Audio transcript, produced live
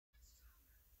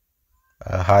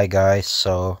Hi guys,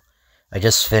 so I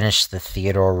just finished the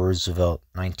Theodore Roosevelt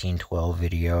 1912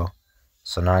 video,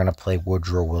 so now I'm gonna play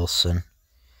Woodrow Wilson.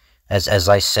 As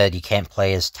I said, you can't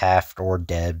play as Taft or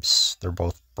Debs; they're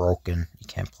both broken. You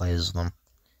can't play as them.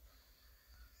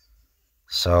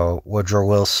 So Woodrow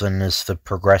Wilson is the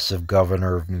progressive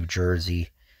governor of New Jersey.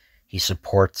 He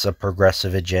supports a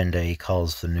progressive agenda he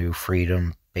calls the New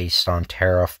Freedom, based on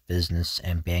tariff, business,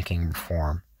 and banking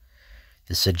reform.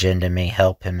 This agenda may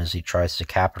help him as he tries to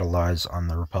capitalize on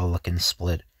the Republican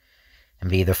split and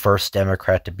be the first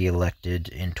Democrat to be elected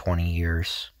in 20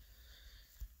 years.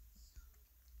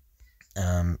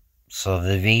 So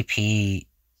the VP,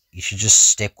 you should just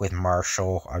stick with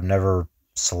Marshall. I've never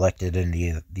selected any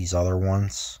of these other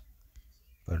ones,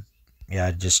 but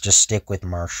yeah, just stick with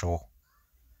Marshall.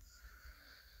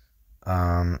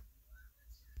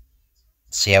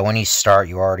 So yeah, when you start,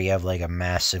 you already have like a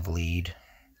massive lead,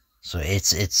 so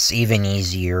it's even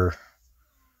easier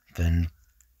than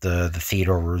the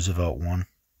Theodore Roosevelt one.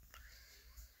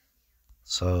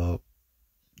 So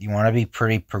you want to be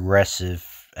pretty progressive.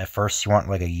 At first, you want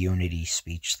like a unity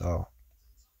speech, though.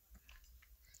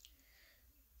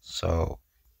 So,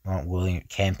 you want William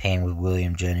campaign with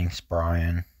William Jennings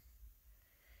Bryan.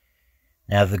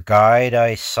 Now, the guide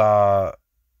I saw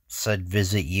said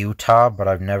visit Utah, but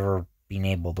I've never been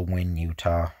able to win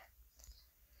Utah.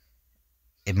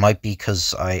 It might be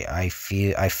because I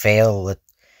fail at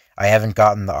I haven't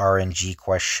gotten the RNG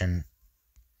question.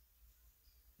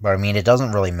 But I mean, it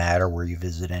doesn't really matter where you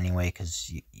visit anyway,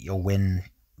 because you'll win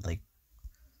like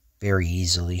very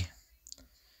easily.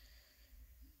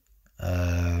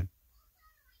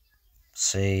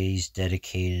 Say he's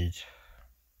dedicated.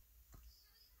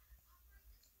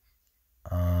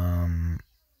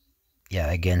 Yeah,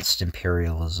 against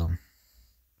imperialism.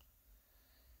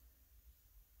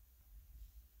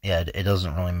 Yeah, it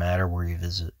doesn't really matter where you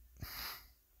visit.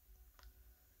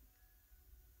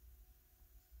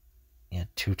 Yeah,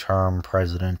 two-term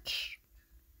president.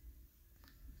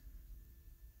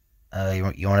 You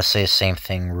want to say the same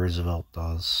thing Roosevelt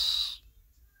does.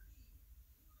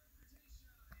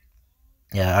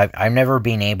 Yeah, I've never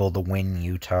been able to win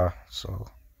Utah, so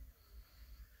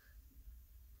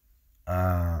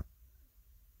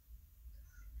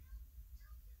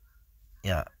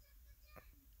yeah.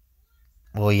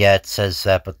 Well, yeah, it says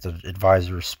that, but the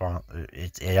advisor response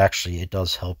it actually it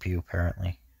does help you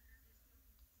apparently.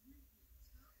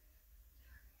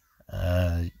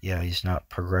 Yeah, he's not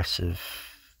progressive.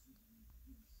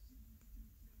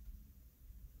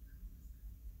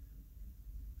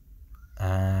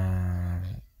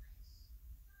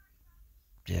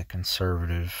 Yeah,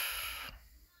 conservative.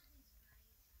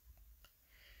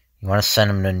 You want to send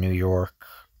him to New York.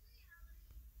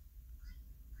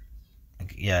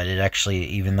 Yeah, it actually,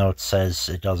 even though it says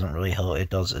it doesn't really help, it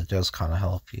does kind of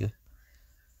help you.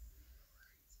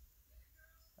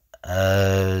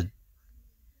 Uh,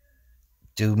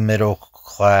 do middle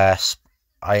class.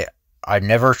 I I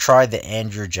never tried the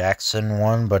Andrew Jackson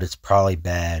one, but it's probably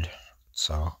bad.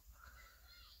 So,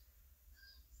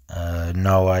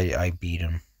 no, I beat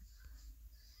him.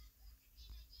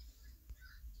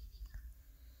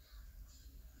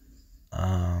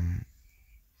 Um,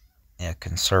 yeah,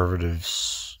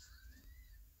 conservatives.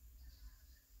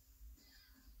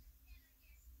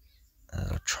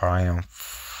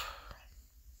 Triumph.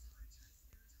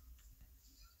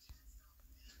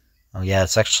 Oh yeah,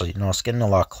 it's actually no, it's getting a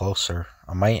lot closer.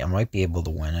 I might be able to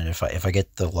win it if I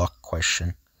get the luck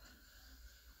question.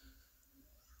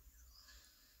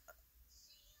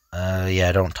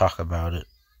 Yeah, don't talk about it.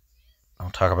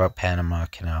 Don't talk about Panama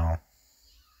Canal.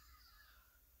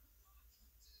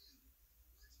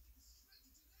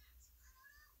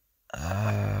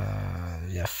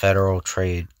 Yeah, Federal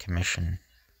Trade Commission.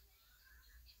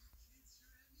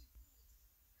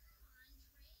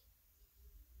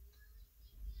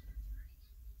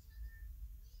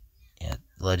 Yeah,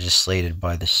 legislated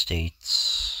by the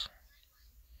states.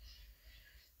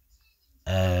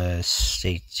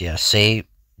 States. Yeah, say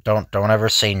don't ever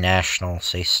say national.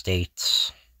 Say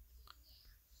states.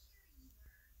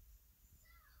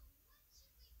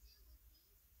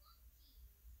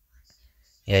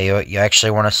 Yeah, you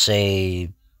actually want to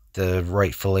say the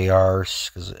rightfully ours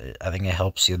because I think it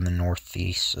helps you in the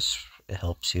Northeast. It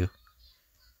helps you.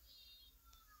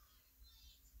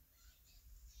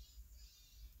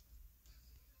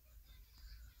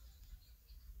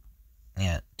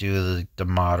 Yeah, do the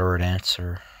moderate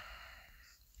answer.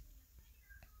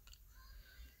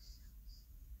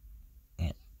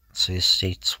 Yeah, say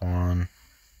states one.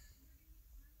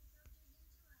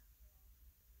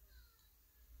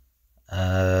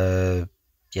 Uh,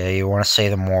 yeah, you want to say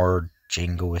the more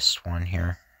jingoist one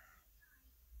here.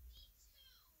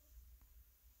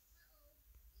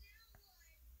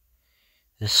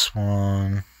 This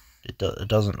one, it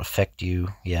doesn't affect you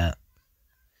yet.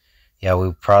 Yeah,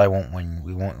 we probably won't win.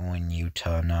 We won't win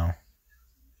Utah now.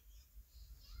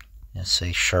 Yeah,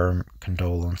 say sure,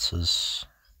 condolences.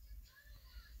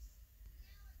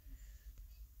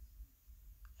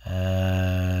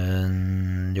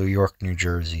 And New York, New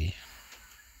Jersey.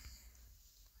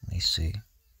 Let me see.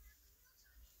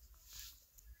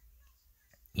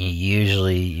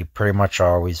 You pretty much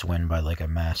always win by like a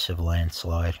massive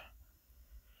landslide.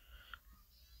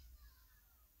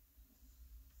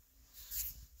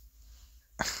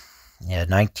 Yeah,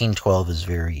 1912 is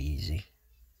very easy.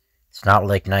 It's not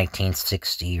like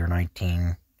 1960 or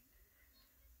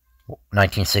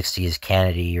 1960 is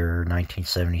Kennedy or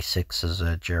 1976 is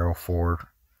Gerald Ford.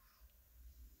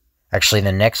 Actually,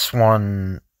 the next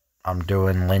one I'm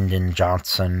doing Lyndon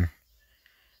Johnson.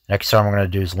 Next time I'm going to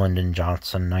do is Lyndon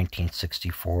Johnson,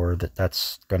 1964.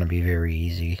 That's going to be very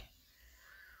easy.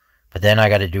 But then I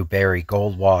got to do Barry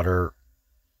Goldwater,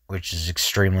 which is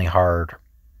extremely hard.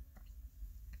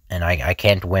 And I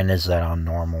can't win as that on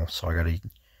normal, so I gotta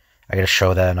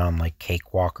show that on like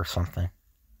Cakewalk or something.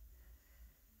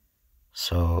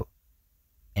 So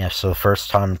yeah, so the first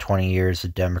time in 20 years a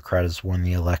Democrat has won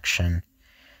the election.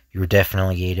 You were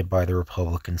definitely aided by the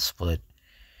Republican split.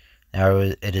 Now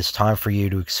it is time for you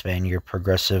to expand your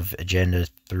progressive agenda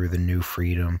through the new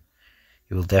freedom.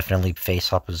 You will definitely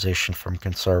face opposition from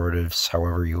conservatives,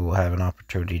 however you will have an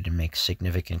opportunity to make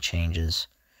significant changes.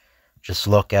 Just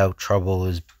look out, trouble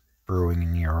is brewing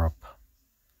in Europe.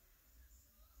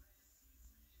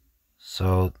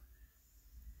 So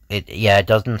it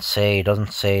doesn't say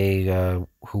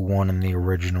who won in the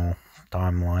original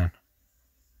timeline.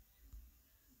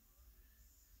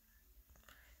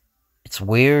 It's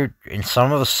weird in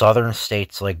some of the southern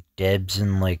states, like Debs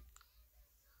and like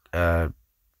some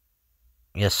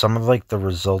of like the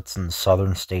results in the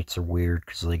southern states are weird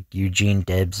because like Eugene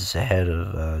Debs is ahead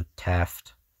of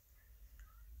Taft.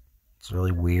 It's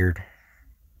really weird.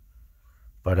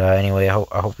 But anyway, I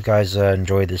hope you guys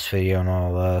enjoyed this video, and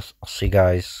I'll see you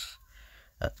guys.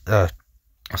 I'll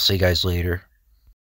see you guys later.